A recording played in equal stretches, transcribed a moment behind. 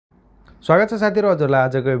स्वागत छ साथीहरु हजुरलाई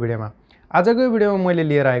आजको यो भिडियोमा। आजको यो भिडियोमा मैले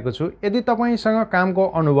लिएर आएको छु यदि तपाईसँग कामको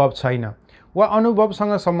अनुभव छैन वा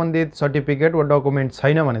अनुभवसँग सम्बन्धित सर्टिफिकेट वा डकुमेन्ट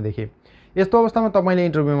छैन भनेदेखि यस्तो अवस्थामा तपाईले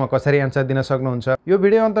इन्टरभ्युमा कसरी आन्सर दिन सक्नुहुन्छ। यो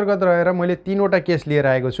भिडियो अन्तर्गत रहेर मैले 3 वटा केस लिएर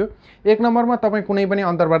आएको छु। एक नम्बरमा तपाई कुनै पनि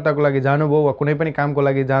अन्तर्वार्ताको लागि जानुभयो वा कुनै पनि कामको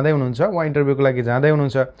लागि जाँदै हुनुहुन्छ वा इन्टरभ्युको लागि जाँदै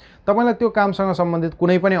हुनुहुन्छ, तपाईलाई त्यो कामसँग सम्बन्धित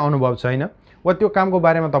कुनै पनि अनुभव छैन वा त्यो कामको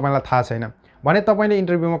बारेमा तपाईलाई थाहा छैन भने तपाईले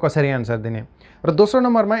इन्टरभ्युमा कसरी आन्सर दिने। र दोस्रो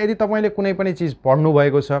नम्बरमा यदि तपाईले कुनै पनि चीज पढ्नु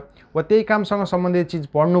भएको छ वा त्यही कामसँग सम्बन्धित चीज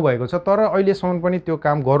पढ्नु भएको छ तर अहिलेसम्म पनि त्यो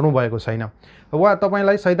काम गर्नु भएको छैन वा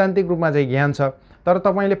तपाईलाई सैद्धान्तिक रूपमा चाहिँ ज्ञान छ तर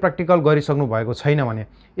तपाईले प्र्याक्टिकल गरिसक्नु भएको छैन भने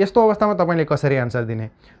यस्तो अवस्थामा तपाईले कसरी आन्सर दिने।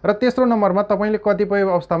 र तेस्रो नम्बरमा तपाईले कतिपय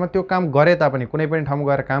अवस्थामा त्यो काम गरे तापनि कुनै पनि ठाउँमा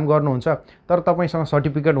गएर काम गर्नुहुन्छ तर तपाईसँग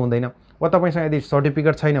सर्टिफिकेट हुँदैन वा तपाईसँग यदि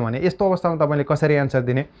सर्टिफिकेट छैन भने यस्तो अवस्थामा तपाईले कसरी आन्सर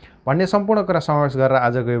दिने भन्ने सम्पूर्ण कुरा समावेश गरेर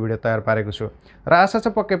आजको यो भिडियो तयार पारेको छु र आशा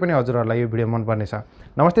छ पक्कै पनि हजुरहरुलाई यो भिडियो मन पर्नेछ।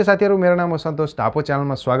 नमस्ते साथीहरु, मेरो नाम हो सन्तोष ढापो।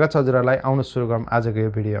 च्यानलमा स्वागत छ हजुरहरुलाई। आउनु सुरु गरौँ आजको यो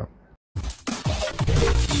भिडियो।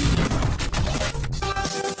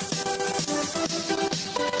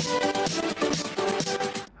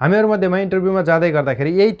 हामीहरु मध्येमा इन्टरभ्युमा जाँदै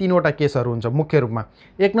गर्दाखेरि यही 3 वटा केसहरु हुन्छ मुख्य रूपमा।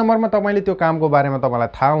 एक नम्बरमा तपाईले त्यो कामको बारेमा तपाईलाई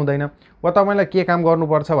थाहा हुँदैन वा तपाईलाई के काम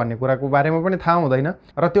गर्नुपर्छ भन्ने कुराको बारेमा पनि थाहा हुँदैन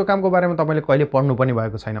र त्यो कामको बारेमा तपाईले कहिले पढ्नु पनि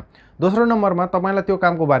भएको छैन। दोस्रो नम्बरमा तपाईलाई त्यो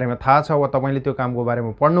कामको बारेमा थाहा छ वा तपाईले त्यो कामको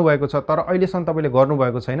बारेमा पढ्नु भएको छ तर अहिलेसम्म तपाईले गर्नु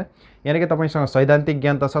भएको छैन, यानी कि तपाईसँग सैद्धान्तिक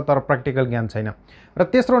ज्ञान त छ तर प्र्याक्टिकल ज्ञान छैन। र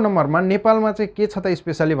तेस्रो नम्बरमा नेपालमा चाहिँ के छ त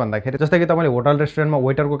स्पेशली भन्दाखेरि जस्तै कि तपाईले होटल रेस्टुरेन्टमा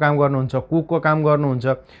वेटरको काम गर्नुहुन्छ, कुकको काम गर्नुहुन्छ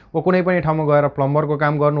वा कुनै पनि ठाउँमा गएर प्लम्बरको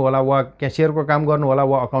काम गर्नु होला वा क्यासियरको काम गर्नु होला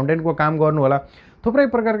वा अकाउन्टेन्टको काम गर्नु होला, थुप्रै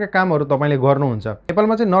प्रकारका कामहरु तपाईले गर्नुहुन्छ।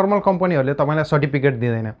 नेपालमा चाहिँ नर्मल कम्पनीहरुले तपाईलाई सर्टिफिकेट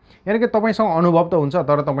दिँदैन, यानी कि तपाईसँग अनुभव त हुन्छ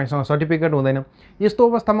तर तपाईसँग सर्टिफिकेट हुँदैन। यस्तो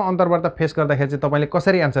अवस्थामा अन्तर्वार्ता फेस गर्दाखेरि चाहिँ तपाईले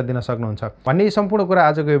कसरी आन्सर दिन सक्नुहुन्छ भन्ने सम्पूर्ण कुरा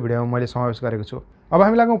आजको यो भिडियोमा मैले समावेश गरेको छु। अब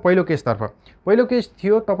हामी लागौं पहिलो केसतर्फ। पहिलो केस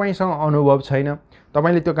थियो तपाईसँग अनुभव छैन,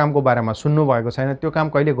 तपाईले त्यो कामको बारेमा सुन्नु भएको छैन, त्यो काम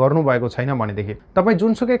कहिले गर्नु भएको छैन भनेदेखि तपाई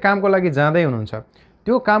जुनसुकै कामको लागि जाँदै हुनुहुन्छ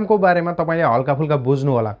त्यो कामको बारेमा तपाईले हल्काफुल्का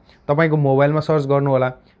बुझ्नु होला, तपाईको मोबाइलमा सर्च गर्नु होला,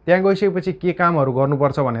 त्यहाँ गइसकेपछि के कामहरु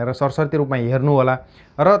गर्नुपर्छ भनेर सरसर्ती रूपमा हेर्नु होला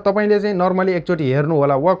र तपाईले चाहिँ नर्मली एकचोटी हेर्नु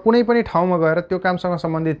होला वा कुनै पनि ठाउँमा गएर त्यो कामसँग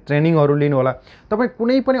सम्बन्धित ट्रेनिङहरु लिनु होला। तपाई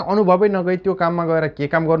कुनै पनि अनुभवै नगई त्यो काममा गएर के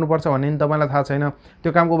काम गर्नुपर्छ भन्ने नि तपाईलाई थाहा छैन,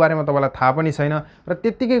 त्यो कामको बारेमा तपाईलाई थाहा पनि छैन र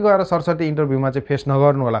त्यतिकै गएर सरसर्ती इन्टरभ्युमा चाहिँ फेस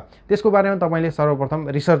नगर्नु होला। त्यसको बारेमा तपाईले सर्वप्रथम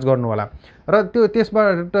रिसर्च गर्नु होला र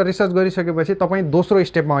त्यसबाट रिसर्च गरिसकेपछि तपाई दोस्रो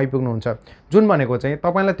स्टेपमा आइपुग्नुहुन्छ जुन भनेको चाहिँ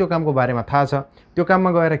तपाईलाई त्यो कामको बारेमा थाहा छ, त्यो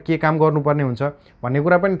काममा गएर के काम गर्नुपर्ने हुन्छ भन्ने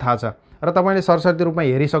कुरा पनि थाहा छ र तपाईले सरसर्ती रूपमा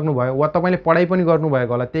हेरिसक्नु भयो वा तपाईले पढाइ पनि गर्नु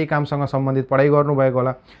भएको होला, त्यही कामसँग सम्बन्धित पढाइ गर्नु भएको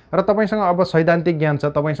होला र तपाईसँग अब सैद्धान्तिक ज्ञान छ,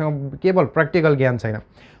 तपाईसँग केवल प्र्याक्टिकल ज्ञान छैन।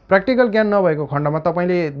 प्र्याक्टिकल ज्ञान नभएको खण्डमा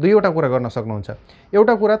तपाईले दुईवटा कुरा गर्न सक्नुहुन्छ।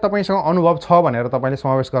 एउटा कुरा तपाईसँग अनुभव छ भनेर तपाईले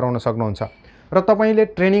समावेश गराउन सक्नुहुन्छ र तपाईले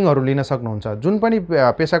ट्रेनिङहरु लिन सक्नुहुन्छ। जुन पनि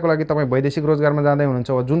पेशाको लागि तपाई वैदेशिक रोजगारमा जाँदै हुनुहुन्छ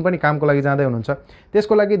वा जुन पनि कामको लागि जाँदै हुनुहुन्छ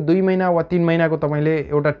त्यसको लागि 2 महिना वा 3 महिनाको तपाईले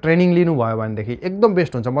एउटा ट्रेनिङ लिनु भयो भनेदेखि एकदम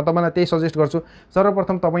बेस्ट हुन्छ। म तपाईलाई त्यही सजेस्ट गर्छु,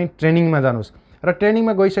 सर्वप्रथम तपाई ट्रेनिङमा जानुस् र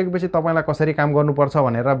ट्रेनिङमा गइसकेपछि तपाईलाई कसरी काम गर्नुपर्छ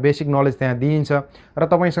भनेर बेसिक नलेज त्यहाँ दिइन्छ र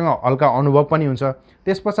तपाईसँग हल्का अनुभव पनि हुन्छ।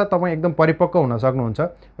 त्यसपश्चात तपाई एकदम परिपक्व हुन सक्नुहुन्छ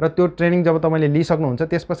र त्यो ट्रेनिङ जब तपाईले लिइसक्नुहुन्छ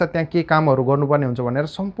त्यसपश्चात त्यहाँ के कामहरु गर्नुपर्ने हुन्छ भनेर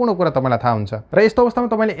सम्पूर्ण कुरा तपाईलाई थाहा हुन्छ। र यस्तो अवस्थामा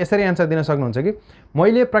तपाईले यसरी आन्सर दिन सक्नुहुन्छ कि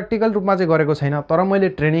मैले प्र्याक्टिकल रूपमा चाहिँ गरेको छैन तर मैले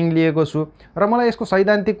ट्रेनिङ लिएको छु र मलाई यसको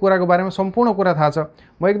सैद्धान्तिक कुराको बारेमा सम्पूर्ण कुरा थाहा छ,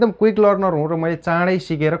 म एकदम क्विक लर्नर हुँ र मैले चाँडै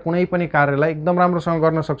सिकेर कुनै पनि कार्यलाई एकदम राम्रोसँग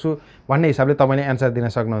गर्न सक्छु भन्ने हिसाबले तपाईले आन्सर दिन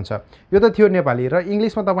सक्नुहुन्छ। यो त थियो नेपाली र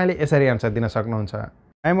इंग्लिशमा तपाईले यसरी आन्सर दिन सक्नुहुन्छ।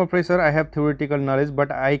 I am a fresher, I have theoretical knowledge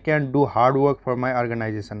but I can do hard work for my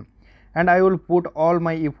organization and I will put all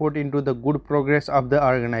my effort into the good progress of the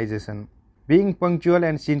organization. Being punctual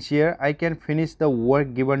and sincere, I can finish the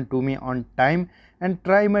work given to me on time and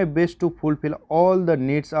try my best to fulfill all the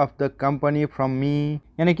needs of the company from me.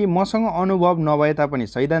 यानी कि मसँग अनुभव नभए तापनि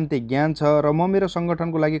सैद्धान्तिक ज्ञान छ र म मेरो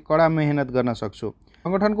संगठनको लागि कडा मेहनत गर्न सक्छु।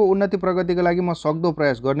 संगठनको उन्नति प्रगतिको लागि म सक्दो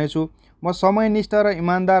प्रयास गर्नेछु। म समयनिष्ठ र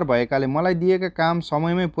इमानदार भएकाले मलाई दिएका काम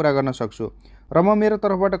समयमै पूरा गर्न सक्छु र म मेरो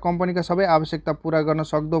तर्फबाट कम्पनीका सबै आवश्यकता पूरा गर्न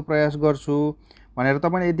सक्दो प्रयास गर्छु भनेर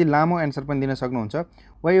तपाईले यदि लामो एन्सर पनि दिन सक्नुहुन्छ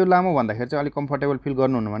वा यो लामो भन्दाखेरि चाहिँ अलि कम्फर्टेबल फिल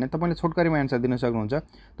गर्नुहुन्न भने तपाईले छोटकरीमा एन्सर दिन सक्नुहुन्छ।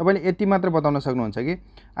 तपाईले यति मात्र बताउन सक्नुहुन्छ कि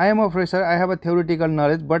I am a fresher, I have a theoretical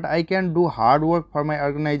knowledge but I can do hard work for my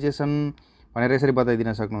organisation भनेर यसरी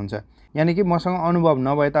बताइदिन सक्नुहुन्छ। यानी कि मसँग अनुभव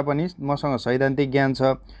नभए तापनि मसँग सैद्धान्तिक ज्ञान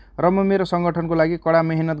छ र म मेरो संगठनको लागि कडा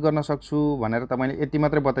मेहनत गर्न सक्छु भनेर तपाईले यति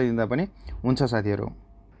मात्र बताइदिँदा पनि हुन्छ साथीहरु।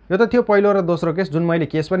 यो त थियो पहिलो र दोस्रो केस जुन मैले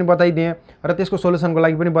केस पनि बताइदिएँ र त्यसको सोलुसनको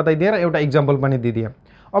लागि पनि बताइदिएँ र एउटा एक्जाम्पल पनि दिदिएँ।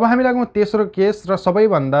 अब हामी लागौँ तेस्रो केस र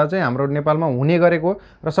सबैभन्दा चाहिँ हाम्रो नेपालमा हुने गरेको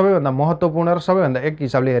र सबैभन्दा महत्त्वपूर्ण र सबैभन्दा एक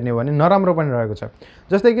हिसाबले हेर्ने हो भने नराम्रो पनि रहेको छ।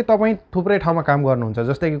 जस्तै कि तपाईँ थुप्रै ठाउँमा काम गर्नुहुन्छ,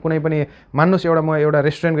 जस्तै कि कुनै पनि मान्नुहोस् म एउटा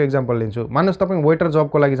रेस्टुरेन्टको इक्जाम्पल लिन्छु। मान्नुहोस् तपाईँ वेटर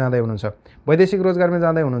जबको लागि जाँदै हुनुहुन्छ, वैदेशिक रोजगारमा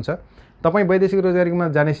जाँदै हुनुहुन्छ। तपाईँ वैदेशिक रोजगारीमा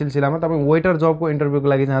जाने सिलसिलामा तपाईँ वेटर जबको इन्टरभ्यूको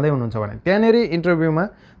लागि जाँदै हुनुहुन्छ भने त्यहाँनिर इन्टरभ्यूमा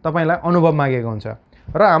तपाईँलाई अनुभव मागेको हुन्छ।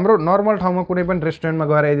 र हाम्रो नर्मल ठाउँमा कुनै पनि रेस्टुरेन्टमा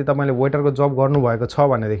गएर यदि तपाईँले वेटरको जब गर्नुभएको छ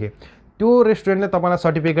भनेदेखि त्यो रेस्टुरेन्टले तपाईँलाई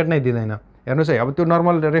सर्टिफिकेट नै दिँदैन। हेर्नुहोस् है, अब त्यो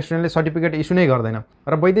नर्मल रेस्टुरेन्टले सर्टिफिकेट इस्यु नै गर्दैन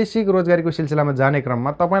र वैदेशिक रोजगारीको सिलसिलामा जाने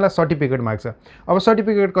क्रममा तपाईँलाई सर्टिफिकेट माग्छ। अब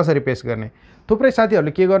सर्टिफिकेट कसरी पेश गर्ने? थुप्रै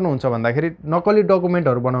साथीहरूले के गर्नुहुन्छ भन्दाखेरि नक्कली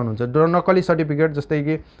डकुमेन्टहरू बनाउनुहुन्छ, नक्कली सर्टिफिकेट। जस्तै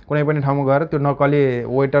कि कुनै पनि ठाउँमा गएर त्यो नक्कली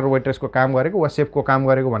वेटर वेट्रेसको काम गरेको वा सेफको काम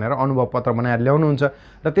गरेको भनेर अनुभव पत्र बनाएर ल्याउनुहुन्छ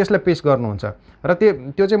र त्यसलाई पेश गर्नुहुन्छ। र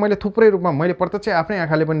त्यो चाहिँ मैले थुप्रै रूपमा मैले प्रत्यक्ष आफ्नै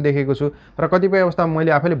आँखाले पनि देखेको छु र कतिपय अवस्थामा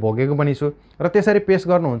मैले आफैले भोगेको पनि छु। र त्यसरी पेश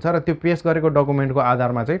गर्नुहुन्छ र त्यो पेश गरेको डकुमेन्टको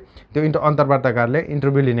आधारमा चाहिँ त्यो अन्तर्वार्ताकारले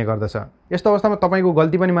इन्टरभ्यू लिने गर्दछ। यस्तो अवस्थामा तपाईँको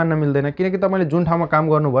गल्ती पनि मान्न मिल्दैन, किनकि तपाईँले जुन ठाउँमा काम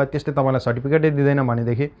गर्नुभयो त्यसले तपाईँलाई सर्टिफिकेटै दिँदैन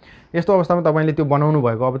भनेदेखि यस्तो अवस्थामा तपाईँले त्यो बनाउनु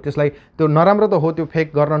भएको अब त्यसलाई त्यो नराम्रो त हो, त्यो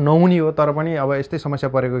फेक गर्न नहुने हो, तर पनि अब यस्तै समस्या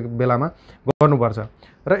परेको बेलामा गर्नुपर्छ।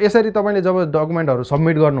 र यसरी तपाईँले जब डकुमेन्टहरू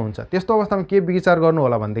सबमिट गर्नुहुन्छ त्यस्तो अवस्थामा के विचार गर्नु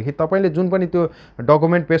होला भनेदेखि तपाईँले जुन पनि त्यो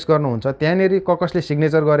डकुमेन्ट पेश गर्नुहुन्छ त्यहाँनिर कसले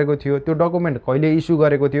सिग्नेचर गरेको थियो, त्यो डकुमेन्ट कहिले इस्यु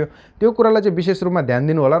गरेको थियो, त्यो कुरालाई चाहिँ विशेष रूपमा ध्यान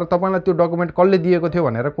दिनु होला। र तपाईँलाई त्यो डकुमेन्ट कसले दिएको थियो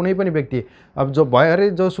भनेर कुनै पनि व्यक्ति अब जो भयो अरे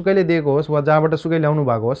जो सुकैले दिएको होस् वा जहाँबाट सुकै ल्याउनु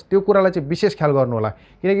भएको होस् त्यो कुरालाई चाहिँ विशेष ख्याल गर्नु होला,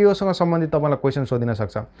 किनकि योसँग सम्बन्धित तपाईँलाई क्वेसन सोधिन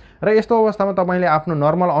सक्छ। र यस्तो अवस्थामा तपाईँले आफ्नो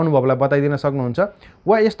नर्मल अनुभवलाई बताइदिन सक्नुहुन्छ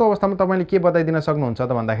वा यस्तो अवस्थामा तपाईँले के बताइदिन सक्नुहुन्छ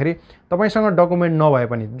त भन्दाखेरि तपाईँसँग डकुमेन्ट नभए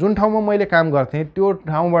पनि जुन ठाउँमा मैले काम गर्थेँ त्यो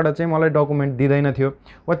ठाउँबाट चाहिँ मलाई डकुमेन्ट दिँदैन थियो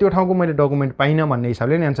वा त्यो ठाउँको मैले डकुमेन्ट पाइनँ भन्ने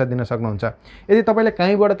हिसाबले नि एन्सर दिन सक्नुहुन्छ। यदि तपाईँले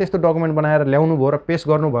कहीँबाट त्यस्तो डकुमेन्ट बनाएर ल्याउनु भयो र पेश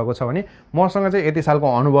गर्नुभएको छ भने मसँग चाहिँ यति सालको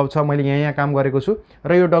अनुभव छ, मैले यहाँ काम गरेको छु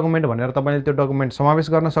र यो डकुमेन्ट भनेर तपाईँले त्यो डकुमेन्ट समावेश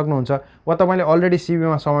गर्न सक्नुहुन्छ। वा तपाईँले अलरेडी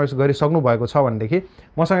सिभीमा समावेश गरिसक्नु भएको छ भनेदेखि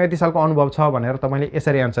मसँग यति सालको अनुभव छ भनेर तपाईँले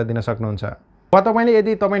यसरी एन्सर दिन सक्नुहुन्छ। वा तपाईँले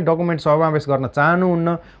यदि तपाईँ डकुमेन्ट समावेश गर्न चाहनुहुन्न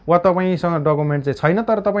वा तपाईँसँग डकुमेन्ट चाहिँ छैन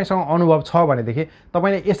तर तपाईँसँग अनुभव छ भनेदेखि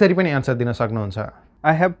तपाईँले यसरी पनि एन्सर दिन सक्नुहुन्छ।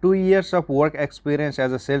 I have 2 years of work experience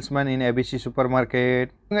as a salesman in ABC supermarket.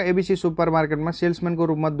 ABC सुपरमार्केटमा सेल्सम्यानको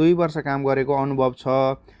रूपमा 2 वर्ष काम गरेको अनुभव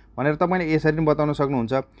छ भनेर तपाईँले यसरी पनि बताउन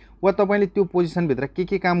सक्नुहुन्छ। वा तपाईँले त्यो पोजिसनभित्र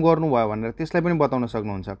के काम गर्नुभयो भनेर त्यसलाई पनि बताउन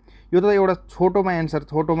सक्नुहुन्छ। यो त एउटा छोटोमा एन्सर,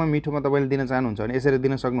 छोटोमा मिठोमा तपाईँले दिन चाहनुहुन्छ भने यसरी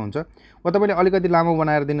दिन सक्नुहुन्छ। वा तपाईँले अलिकति लामो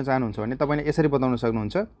बनाएर दिन चाहनुहुन्छ भने तपाईँले यसरी बताउन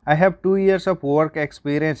सक्नुहुन्छ। I have 2 years of work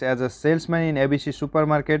experience as a salesman in ABC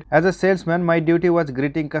supermarket. As a salesman, my duty was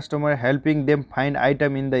greeting customer, helping them find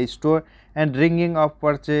item in the store and ringing of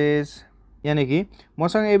purchase. यानी कि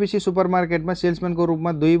मसँग ABC सुपरमार्केटमा सेल्सम्यानको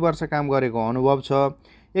रूपमा 2 वर्ष काम गरेको अनुभव छ।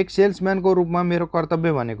 एक सेल्सम्यानको रूपमा मेरो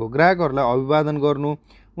कर्तव्य भनेको ग्राहकहरूलाई अभिवादन गर्नु,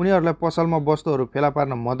 उनीहरूलाई पसलमा वस्तुहरू फेला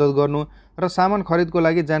पार्न मद्दत गर्नु र सामान खरिदको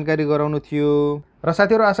लागि जानकारी गराउनु थियो। र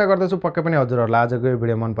साथीहरू आशा गर्दछु पक्कै पनि हजुरहरूलाई आजको यो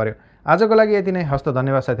भिडियो मन पर्यो। आजको लागि यति नै। हस्त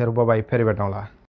धन्यवाद साथीहरू, बाइ बाइ, फेरि भेटौँला।